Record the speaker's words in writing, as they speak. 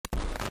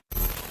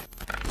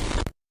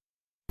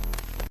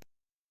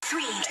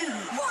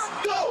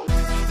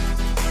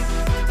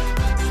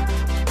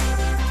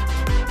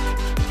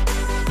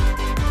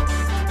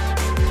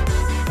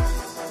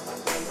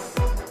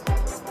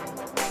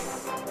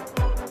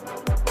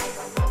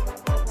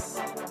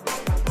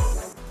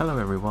Hello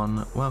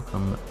everyone,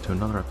 welcome to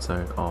another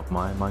episode of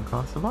my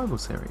Minecraft survival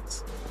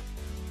series.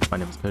 My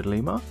name is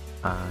Lima,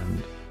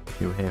 and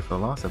if you were here for the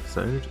last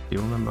episode,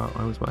 you'll remember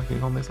I was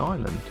working on this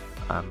island,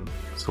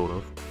 sort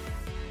of,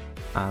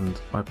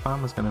 and my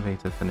plan was going to be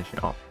to finish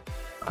it off.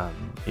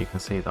 You can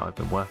see that I've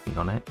been working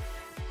on it,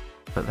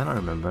 but then I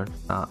remembered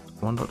that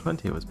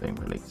 1.20 was being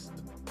released,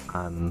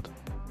 and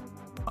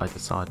I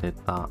decided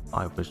that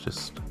I was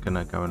just going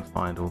to go and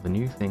find all the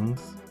new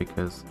things,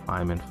 because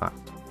I'm in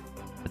fact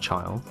a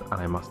child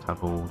and I must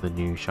have all the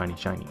new shiny.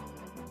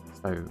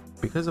 So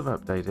because I've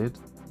updated,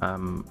 I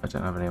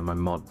don't have any of my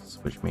mods,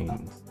 which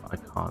means I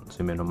can't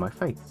zoom in on my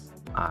face,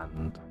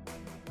 and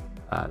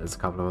there's a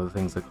couple of other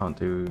things I can't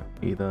do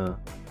either.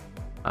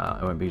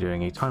 I won't be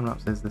doing any time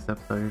lapses this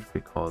episode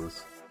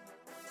because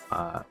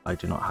I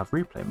do not have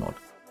replay mod.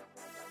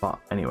 But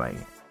anyway,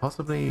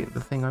 possibly the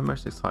thing I'm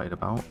most excited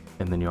about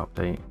in the new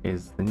update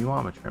is the new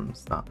armor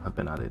trims that have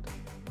been added.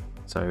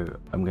 So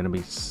I'm going to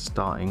be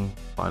starting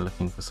by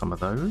looking for some of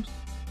those,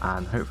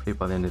 and hopefully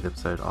by the end of the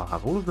episode I'll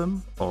have all of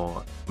them,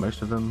 or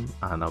most of them,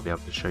 and I'll be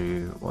able to show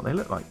you what they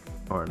look like,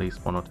 or at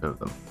least one or two of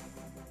them.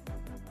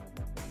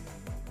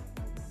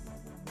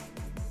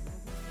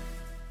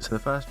 So the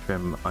first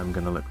trim I'm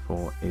going to look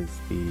for is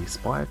the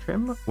spire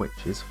trim,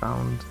 which is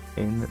found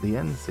in the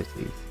end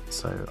cities,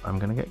 so I'm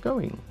going to get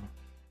going.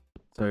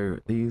 So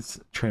these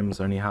trims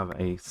only have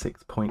a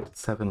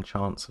 6.7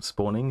 chance of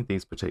spawning,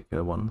 these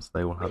particular ones.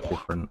 They all have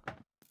different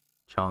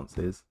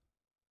chances.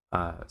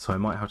 So I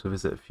might have to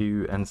visit a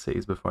few end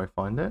cities before I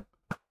find it.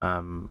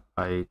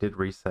 I did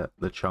reset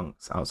the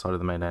chunks outside of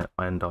the main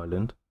end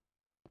island,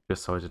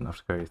 just so I didn't have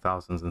to go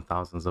thousands and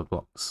thousands of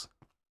blocks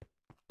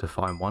to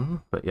find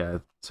one. But yeah,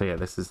 so yeah,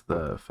 this is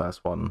the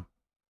first one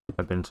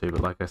I've been to,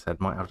 but like I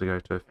said, might have to go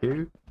to a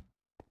few.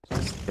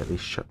 Just get these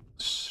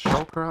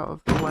shulker out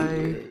of the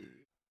way.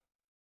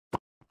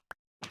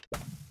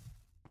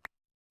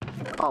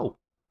 Oh,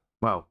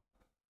 well,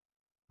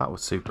 that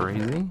was super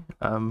easy.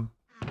 I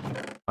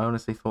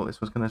honestly thought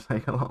this was going to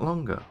take a lot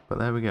longer, but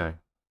there we go.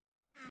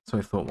 So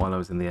I thought while I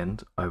was in the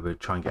end, I would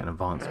try and get an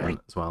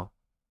advancement as well.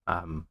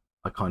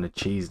 I kind of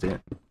cheesed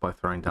it by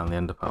throwing down the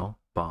ender pearl,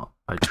 but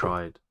I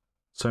tried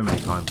so many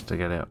times to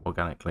get it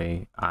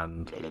organically,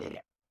 and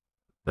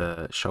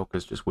the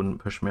shulkers just wouldn't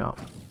push me up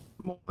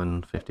more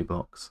than 50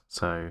 blocks.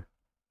 So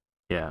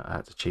yeah, I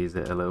had to cheese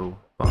it a little,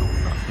 but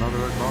that's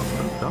another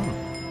advancement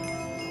done.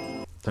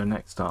 So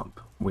next up,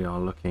 we are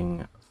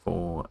looking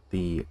for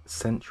the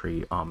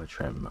Sentry armor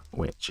trim,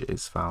 which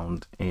is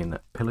found in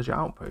Pillager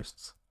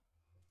Outposts.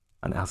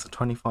 And it has a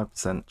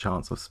 25%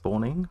 chance of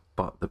spawning,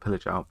 but the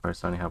Pillager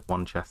Outposts only have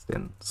one chest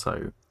in,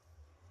 so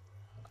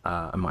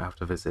I might have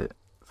to visit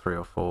 3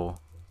 or 4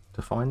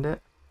 to find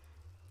it.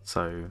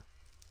 So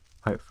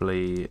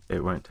hopefully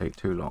it won't take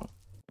too long.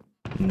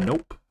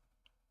 Nope.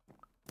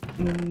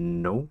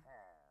 No.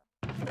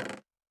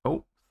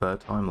 Oh, third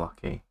time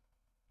lucky.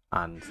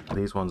 And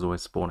these ones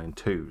always spawn in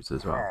 2s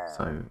as well,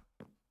 so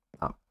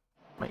that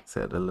makes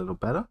it a little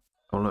better.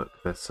 Oh look,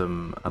 there's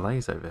some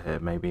allays over here.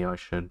 Maybe I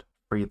should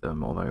free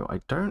them, although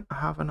I don't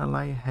have an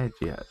allay head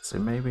yet, so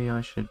maybe I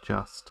should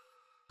just...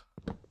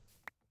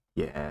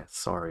 Yeah,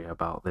 sorry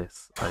about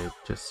this. I'm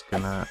just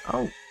gonna...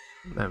 Oh,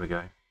 there we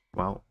go.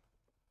 Well,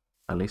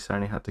 at least I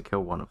only had to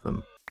kill one of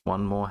them.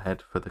 One more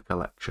head for the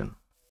collection.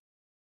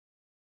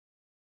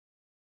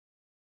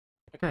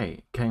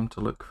 Okay, came to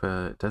look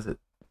for desert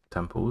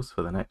temples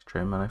for the next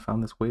trim, and I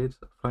found this weird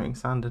floating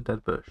sand and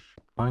dead bush.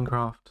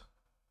 Minecraft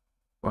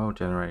world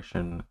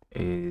generation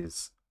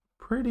is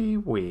pretty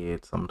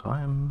weird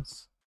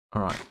sometimes.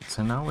 Alright,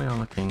 so now we are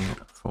looking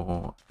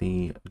for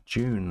the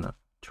June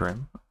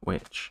trim,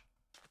 which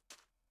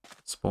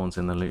spawns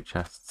in the loot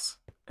chests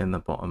in the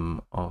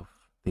bottom of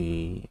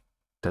the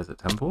desert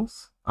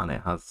temples, and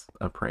it has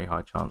a pretty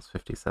high chance,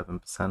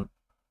 57%,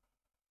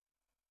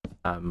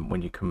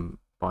 when you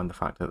combine the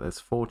fact that there's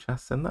 4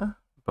 chests in there.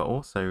 But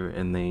also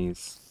in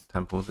these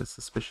temples is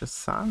suspicious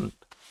sand,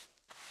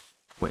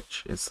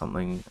 which is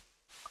something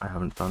I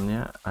haven't done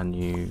yet, and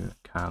you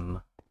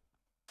can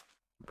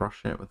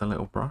brush it with a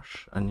little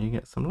brush and you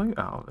get some loot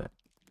out of it.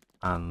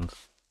 And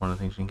one of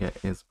the things you can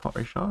get is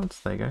pottery shards.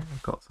 There you go,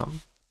 I've got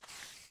some.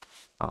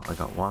 Oh, I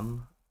got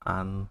one,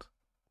 and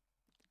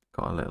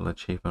got a little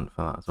achievement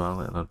for that as well,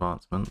 a little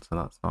advancement, so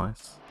that's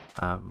nice.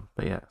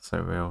 But yeah,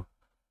 so we'll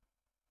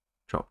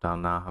drop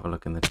down now, have a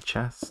look in the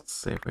chests,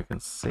 see if we can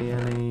see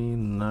any.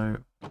 No,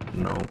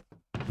 no,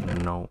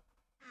 no,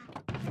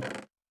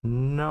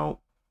 no.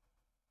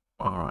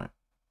 Alright,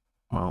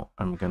 well,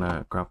 I'm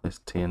gonna grab this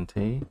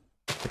TNT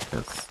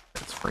because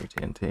it's free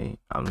TNT,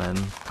 and then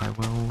I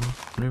will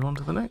move on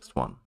to the next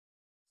one.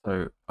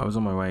 So I was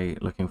on my way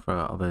looking for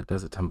other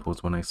desert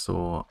temples when I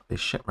saw this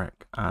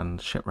shipwreck,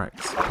 and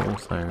shipwrecks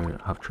also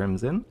have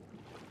trims in.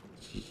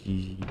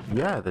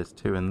 Yeah, there's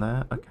 2 in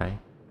there, okay.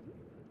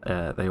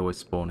 They always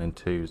spawn in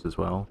 2s as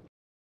well.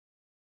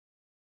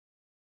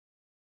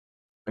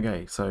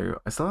 Okay, so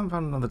I still haven't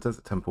found another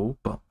desert temple,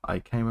 but I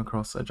came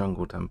across a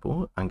jungle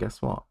temple, and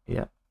guess what?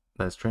 Yeah,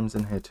 there's trims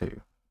in here too.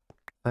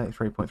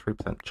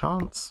 33.3%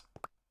 chance.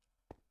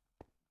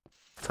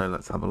 So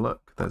let's have a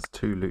look. There's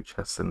 2 loot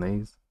chests in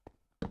these.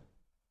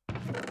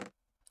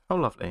 Oh,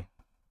 lovely.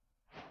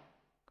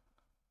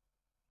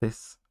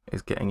 This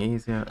is getting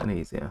easier and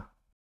easier.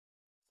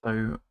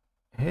 So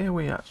here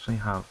we actually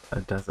have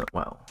a desert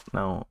well.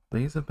 Now,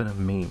 these have been a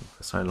meme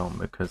for so long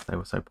because they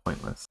were so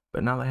pointless.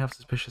 But now they have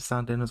suspicious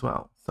sand in as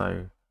well. So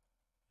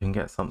you can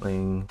get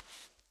something...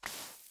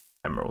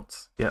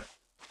 emeralds. Yep,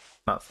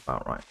 that's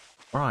about right.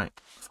 Right,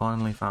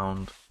 finally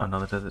found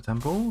another desert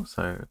temple.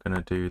 So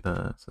gonna do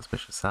the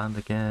suspicious sand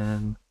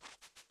again.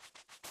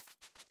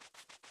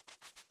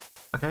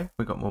 Okay,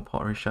 we got more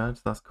pottery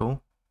shards. That's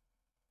cool.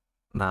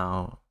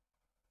 Now,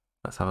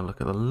 let's have a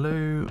look at the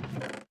loot.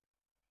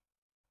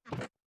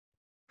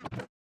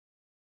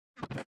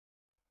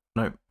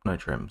 Nope, no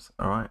trims.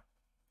 Alright,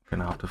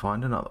 gonna have to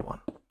find another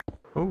one.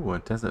 Oh, a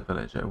desert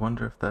village. I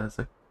wonder if there's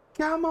a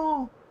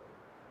camel!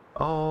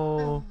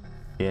 Oh,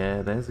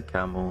 yeah, there's a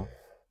camel.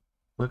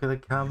 Look at the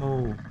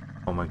camel!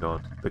 Oh my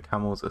god, the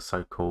camels are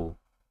so cool.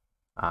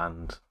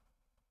 And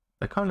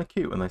they're kind of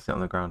cute when they sit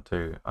on the ground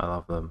too. I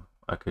love them.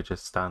 I could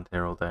just stand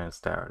here all day and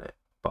stare at it,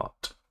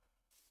 but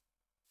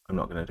I'm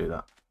not going to do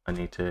that. I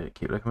need to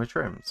keep looking for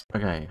trims.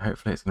 Okay,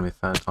 hopefully it's going to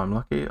be 3rd time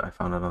lucky. I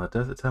found another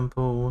desert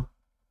temple.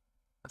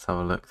 Let's have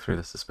a look through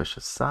the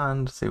suspicious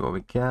sand, see what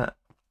we get.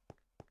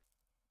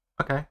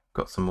 Okay,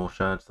 got some more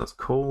shards, that's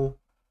cool.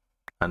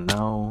 And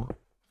now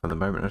for the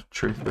moment of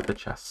truth with the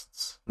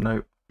chests.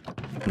 Nope,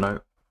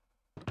 nope.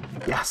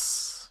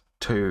 Yes!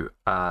 2,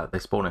 they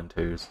spawn in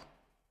 2s,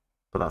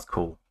 but that's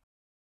cool.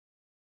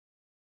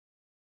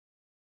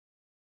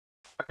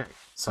 Okay,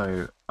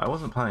 so I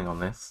wasn't planning on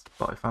this,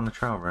 but I found the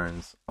trail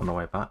ruins on the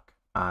way back,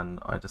 and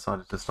I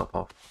decided to stop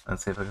off and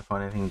see if I can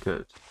find anything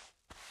good.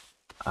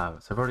 So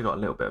I've already got a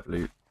little bit of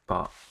loot,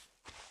 but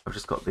I've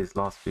just got these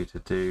last few to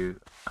do,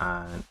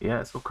 and yeah,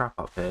 it's all crap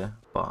up here,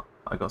 but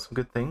I got some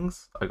good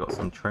things. I got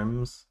some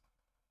trims,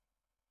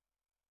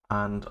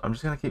 and I'm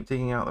just going to keep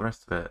digging out the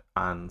rest of it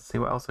and see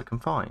what else I can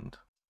find.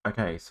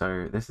 Okay,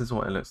 so this is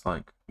what it looks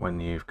like when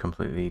you've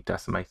completely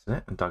decimated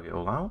it and dug it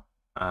all out.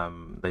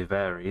 They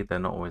vary, they're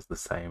not always the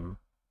same.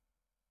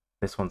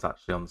 This one's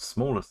actually on the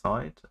smaller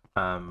side,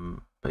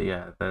 but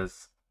yeah,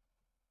 there's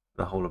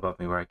the hole above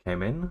me where I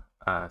came in,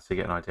 so you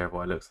get an idea of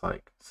what it looks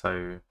like.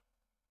 So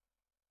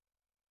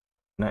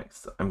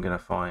next I'm going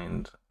to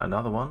find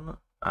another one.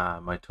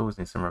 My tools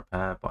need some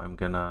repair, but I'm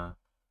going to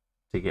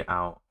dig it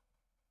out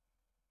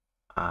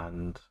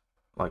and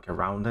like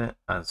around it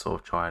and sort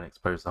of try and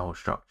expose the whole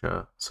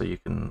structure so you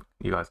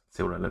guys can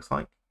see what it looks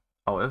like.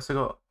 Oh, I also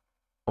got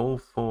all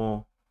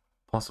 4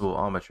 possible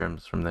armor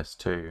trims from this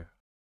too.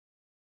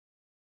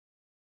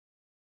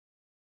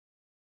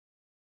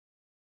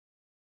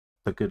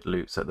 The good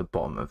loot's at the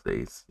bottom of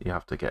these. You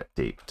have to get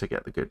deep to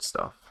get the good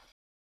stuff.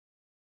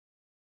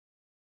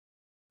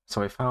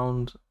 So I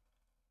found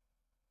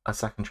a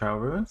second trail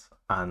ruins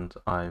and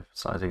I've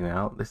started digging it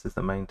out. This is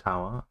the main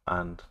tower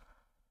and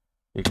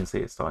you can see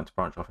it's starting to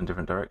branch off in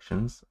different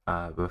directions.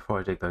 But before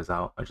I dig those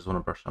out, I just want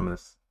to brush some of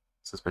this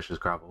suspicious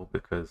gravel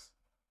because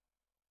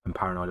I'm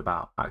paranoid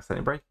about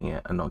accidentally breaking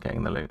it and not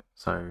getting the loot.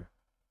 So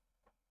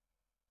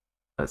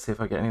let's see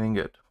if I get anything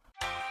good.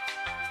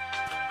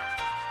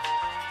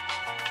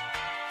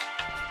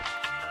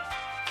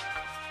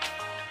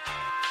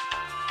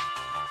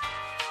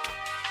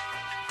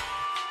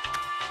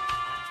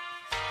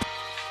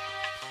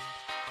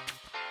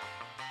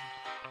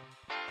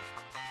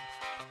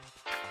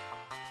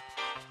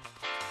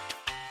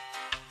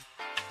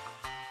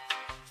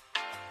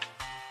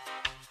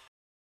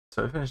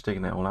 So I finished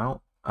digging it all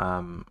out.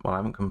 Well, I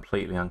haven't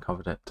completely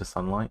uncovered it to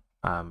sunlight,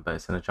 but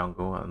it's in a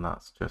jungle and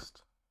that's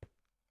just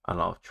a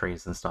lot of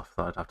trees and stuff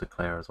that I'd have to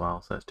clear as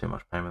well, so it's too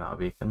much pain without a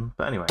beacon.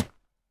 But anyway,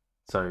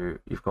 so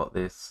you've got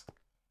this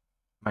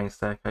main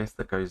staircase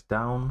that goes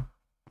down.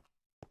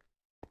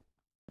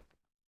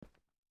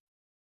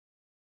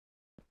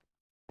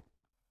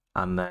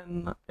 And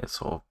then it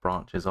sort of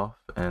branches off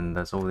and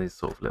there's all these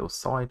sort of little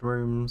side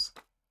rooms.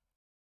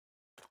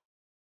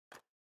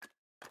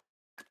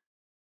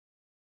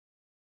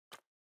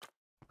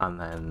 And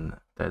then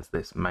there's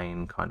this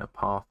main kind of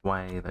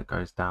pathway that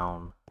goes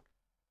down.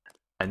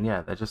 And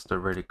yeah, they're just a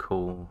really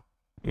cool,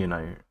 you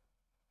know,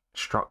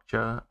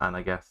 structure. And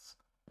I guess,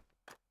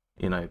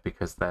 you know,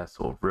 because they're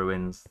sort of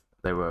ruins,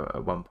 they were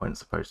at one point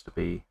supposed to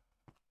be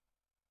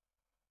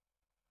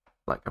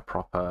like a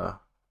proper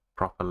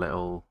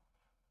little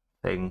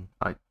thing,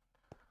 like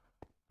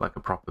a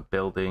proper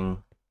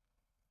building.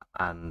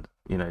 And,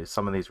 you know,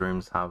 some of these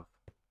rooms have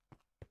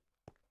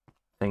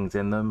things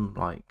in them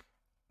like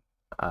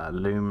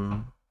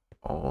loom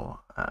or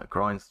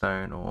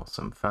grindstone or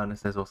some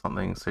furnaces or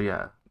something. So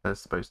yeah, there's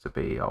supposed to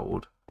be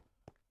old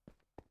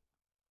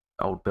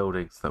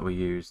buildings that were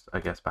used, I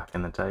guess, back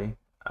in the day.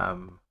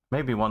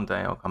 Maybe one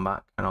day I'll come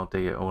back and I'll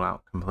dig it all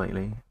out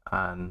completely,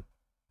 and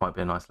might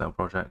be a nice little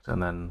project,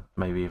 and then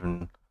maybe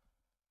even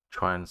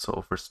try and sort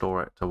of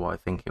restore it to what I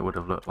think it would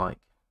have looked like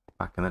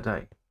back in the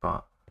day.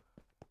 But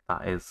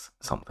that is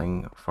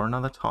something for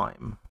another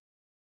time.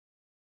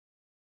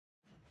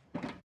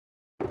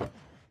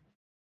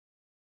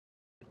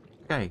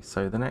 Okay,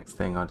 so the next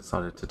thing I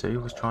decided to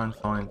do was try and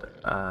find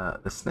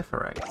the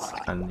sniffer eggs,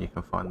 and you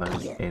can find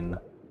those in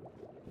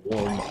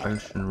warm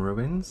ocean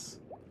ruins.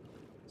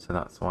 So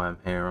that's why I'm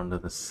here under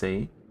the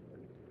sea.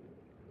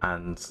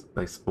 And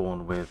they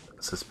spawn with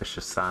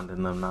suspicious sand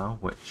in them now,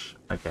 which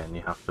again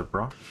you have to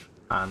brush,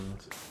 and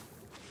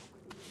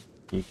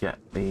you get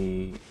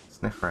the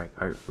sniffer egg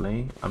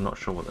hopefully. I'm not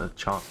sure what the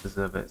chances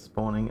of it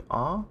spawning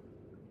are.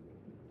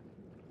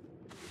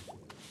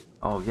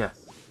 Oh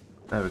yes,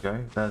 there we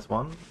go, there's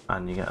one,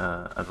 and you get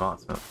an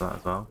advancement for that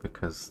as well,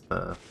 because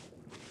the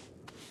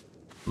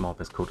mob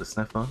is called a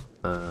sniffer,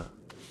 the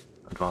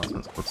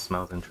advancement's called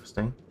smells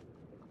interesting.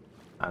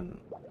 And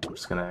I'm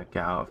just gonna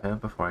get out of here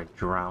before I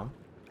drown.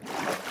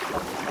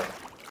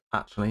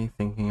 Actually,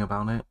 thinking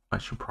about it, I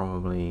should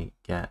probably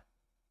get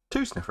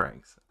 2 sniffer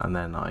eggs, and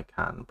then I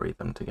can breed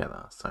them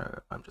together.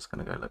 So I'm just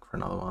going to go look for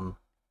another one.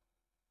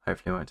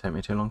 Hopefully it won't take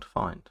me too long to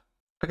find.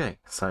 Okay,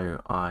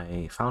 so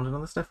I found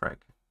another sniffer egg.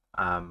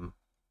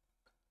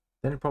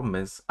 The only problem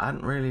is I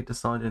hadn't really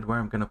decided where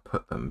I'm going to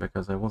put them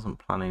because I wasn't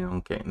planning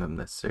on getting them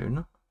this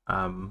soon. So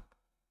I'm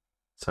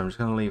just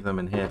going to leave them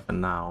in here for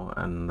now,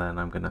 and then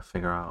I'm going to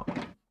figure out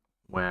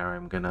where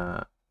I'm going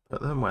to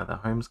put them, where their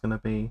home's going to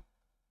be.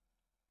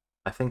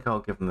 I think I'll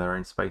give them their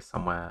own space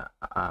somewhere,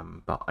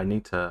 but I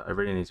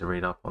really need to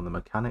read up on the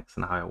mechanics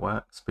and how it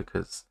works,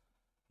 because,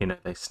 you know,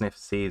 they sniff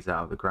seeds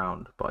out of the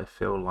ground, but I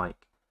feel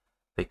like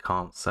they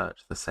can't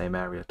search the same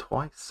area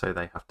twice, so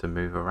they have to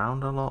move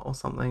around a lot or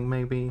something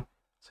maybe,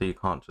 so you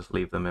can't just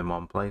leave them in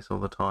one place all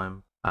the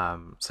time.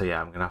 So yeah,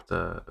 I'm going to have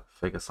to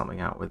figure something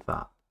out with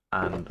that.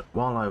 And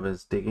while I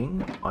was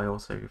digging, I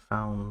also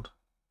found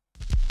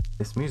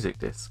this music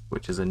disc,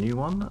 which is a new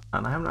one,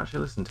 and I haven't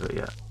actually listened to it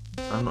yet.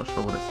 So I'm not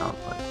sure what it sounds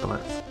like, so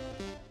let's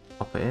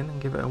pop it in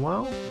and give it a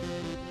whirl.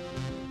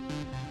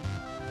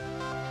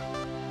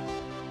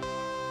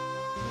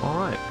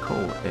 Alright,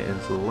 cool. It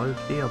is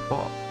low-key a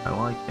bop. I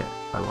like it.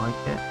 I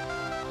like it.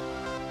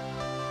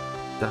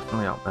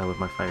 Definitely up there with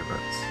my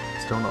favourites.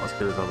 Still not as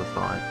good as Other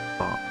Side,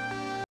 but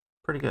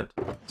pretty good.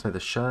 So the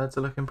sherds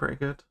are looking pretty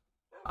good.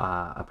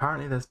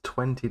 Apparently there's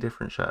 20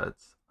 different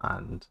sherds,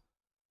 and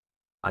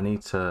I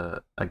need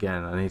to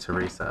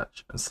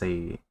research and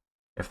see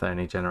if they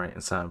only generate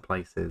in certain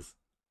places.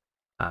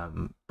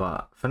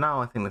 But for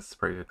now, I think this is a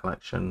pretty good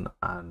collection,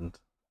 and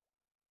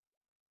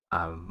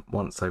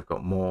once I've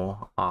got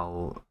more,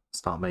 I'll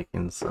start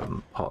making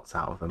some pots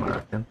out of them, I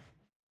reckon.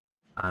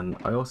 And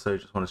I also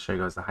just want to show you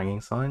guys the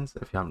hanging signs,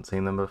 if you haven't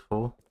seen them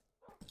before.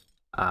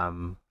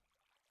 So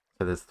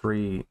there's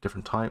 3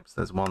 different types.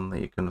 There's one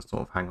that you can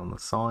sort of hang on the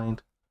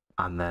side,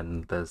 and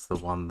then there's the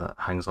one that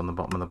hangs on the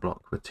bottom of the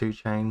block with 2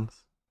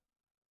 chains.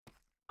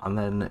 And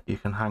then you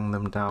can hang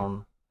them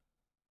down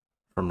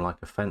from like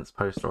a fence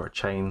post or a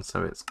chain,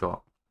 so it's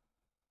got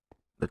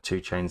the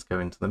 2 chains go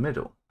into the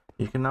middle.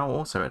 You can now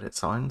also edit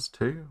signs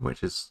too,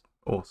 which is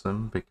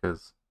awesome,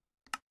 because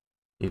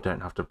you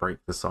don't have to break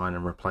the sign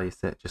and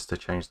replace it just to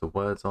change the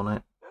words on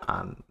it,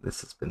 and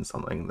this has been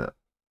something that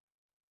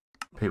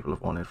people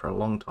have wanted for a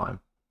long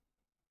time.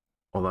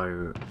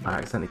 Although I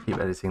accidentally keep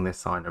editing this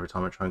sign every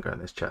time I try and go in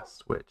this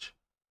chest, which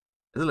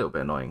is a little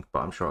bit annoying, but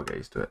I'm sure I'll get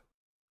used to it.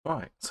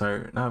 Right,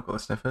 so now I've got the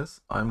sniffers,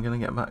 I'm going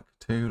to get back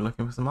to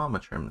looking for some armour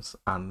trims,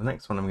 and the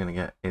next one I'm going to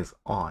get is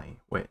Eye,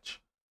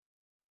 which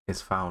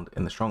is found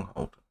in the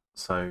Stronghold.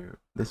 So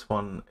this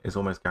one is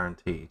almost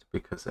guaranteed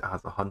because it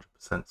has a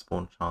 100%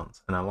 spawn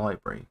chance in a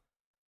library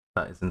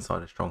that is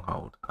inside a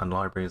Stronghold, and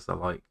libraries are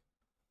like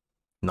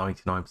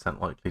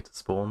 99% likely to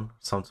spawn.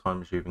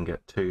 Sometimes you even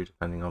get 2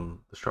 depending on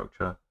the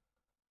structure.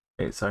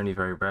 It's only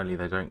very rarely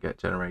they don't get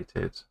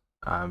generated,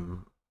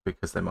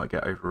 because they might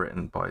get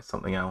overwritten by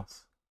something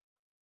else.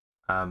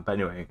 But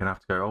anyway, you're going to have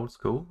to go old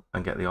school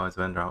and get the Eyes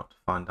of Ender out to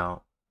find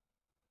out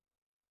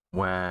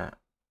where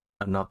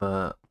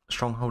another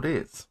stronghold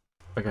is.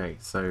 Okay,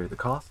 so the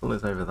castle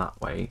is over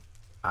that way,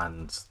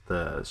 and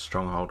the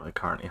stronghold I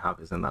currently have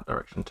is in that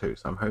direction too.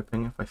 So I'm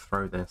hoping if I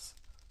throw this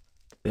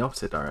the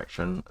opposite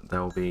direction,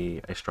 there will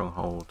be a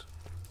stronghold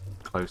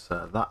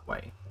closer that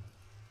way.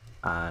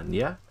 And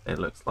yeah, it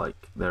looks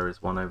like there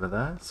is one over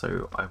there,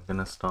 so I'm going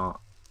to start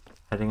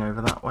heading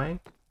over that way,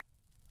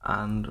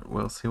 and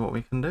we'll see what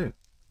we can do.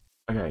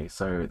 Okay,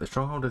 so the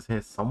stronghold is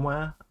here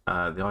somewhere.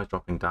 The eye's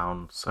dropping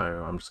down,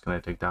 so I'm just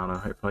going to dig down and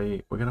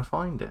hopefully we're going to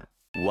find it.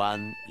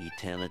 One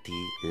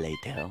eternity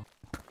later.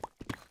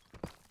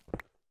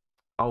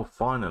 Oh,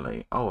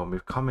 finally. Oh, and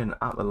we've come in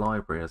at the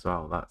library as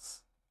well.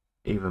 That's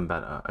even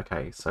better.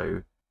 Okay,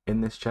 so in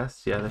this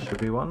chest, yeah, there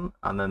should be one.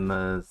 And then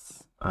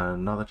there's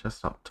another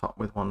chest up top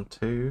with one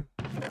too.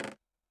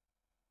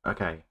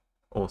 Okay,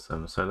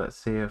 awesome. So let's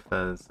see if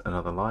there's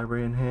another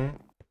library in here.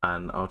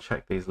 And I'll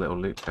check these little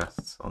loot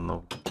chests on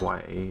the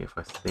way if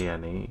I see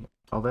any.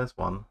 Oh, there's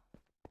one.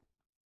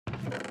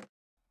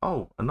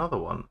 Oh, another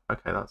one.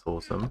 Okay, that's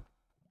awesome.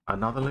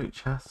 Another loot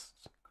chest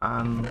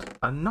and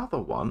another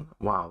one.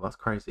 Wow, that's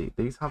crazy.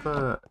 These have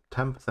a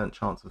 10%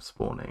 chance of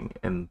spawning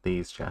in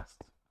these chests.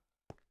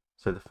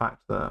 So the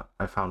fact that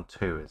I found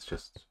 2 is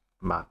just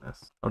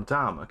madness. Oh,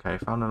 damn. Okay,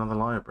 found another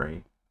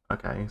library.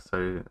 Okay,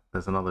 so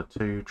there's another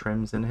 2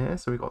 trims in here,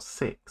 so we got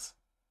 6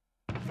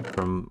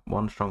 from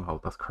 1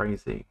 stronghold. That's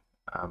crazy.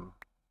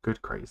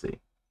 Good crazy.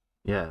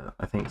 Yeah,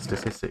 I think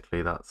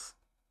statistically that's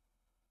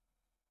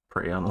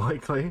pretty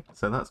unlikely,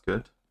 so that's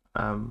good.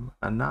 And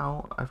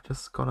now I've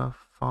just gotta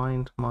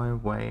find my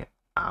way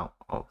out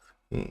of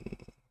here.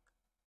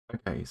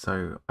 Okay,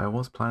 so I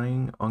was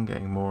planning on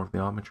getting more of the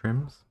armor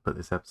trims, but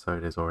this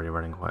episode is already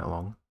running quite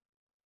long.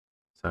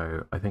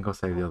 So I think I'll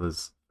save the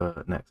others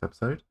for next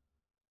episode.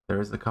 There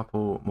is a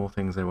couple more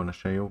things I want to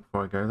show you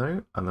before I go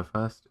though, and the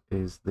first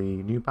is the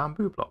new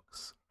bamboo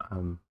blocks.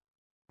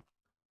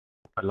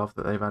 I love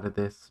that they've added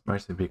this,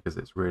 mostly because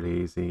it's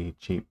really easy,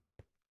 cheap,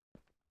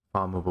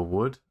 farmable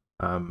wood,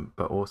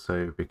 but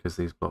also because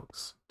these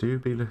blocks do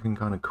be looking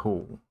kind of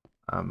cool.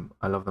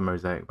 I love the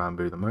mosaic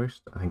bamboo the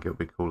most. I think it would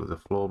be cool as a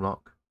floor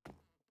block.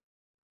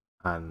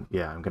 And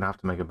yeah, I'm going to have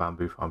to make a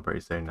bamboo farm pretty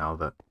soon now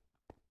that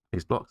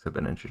these blocks have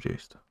been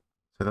introduced.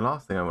 So the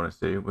last thing I wanted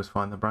to do was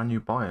find the brand new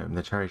biome,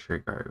 the Cherry Tree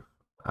Grove.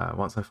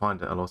 Once I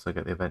find it, I'll also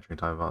get the adventuring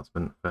time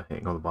advancement for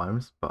hitting all the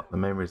biomes, but the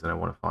main reason I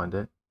want to find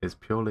it is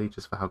purely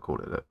just for how cool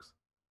it looks.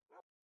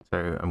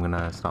 So I'm going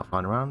to start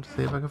flying around to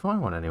see if I can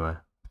find one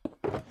anywhere.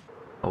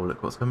 Oh,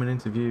 look what's coming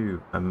into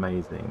view.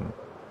 Amazing.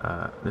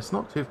 It's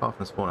not too far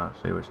from spawn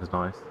actually, which is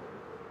nice.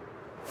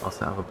 I'll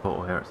set up a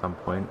portal here at some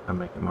point and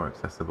make it more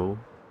accessible.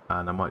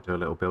 And I might do a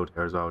little build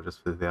here as well,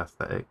 just for the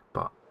aesthetic,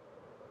 but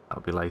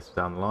that'll be later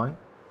down the line.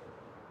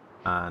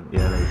 And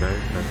yeah, there you go.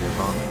 There's the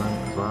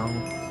advancement as well.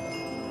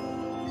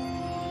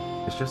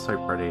 It's just so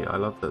pretty. I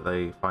love that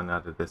they finally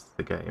added this to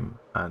the game.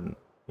 And,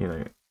 you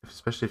know,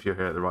 especially if you're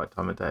here at the right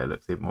time of day, it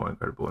looks even more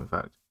incredible. In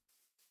fact,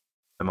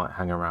 I might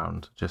hang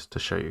around just to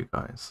show you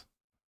guys.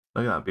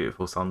 Look at that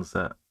beautiful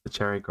sunset, the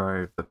cherry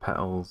grove, the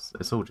petals,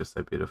 it's all just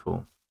so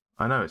beautiful.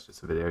 I know it's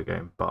just a video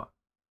game, but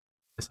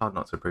it's hard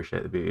not to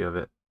appreciate the beauty of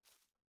it.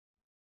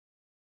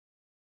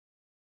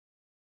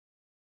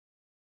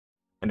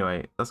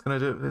 Anyway, that's going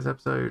to do it for this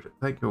episode.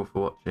 Thank you all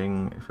for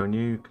watching. If you're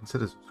new,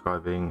 consider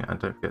subscribing and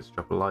don't forget to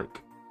drop a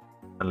like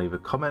and leave a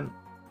comment.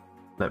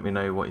 Let me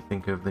know what you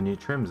think of the new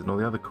trims and all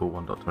the other cool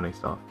 1.20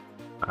 stuff.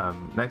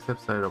 Next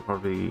episode I'll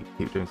probably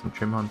keep doing some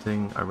trim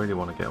hunting. I really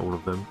want to get all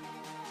of them.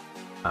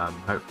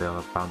 Hopefully I'll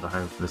have found a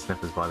home for the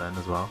sniffers by then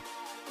as well.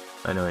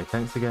 Anyway,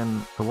 thanks again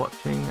for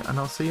watching and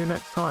I'll see you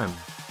next time.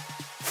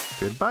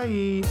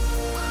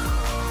 Goodbye!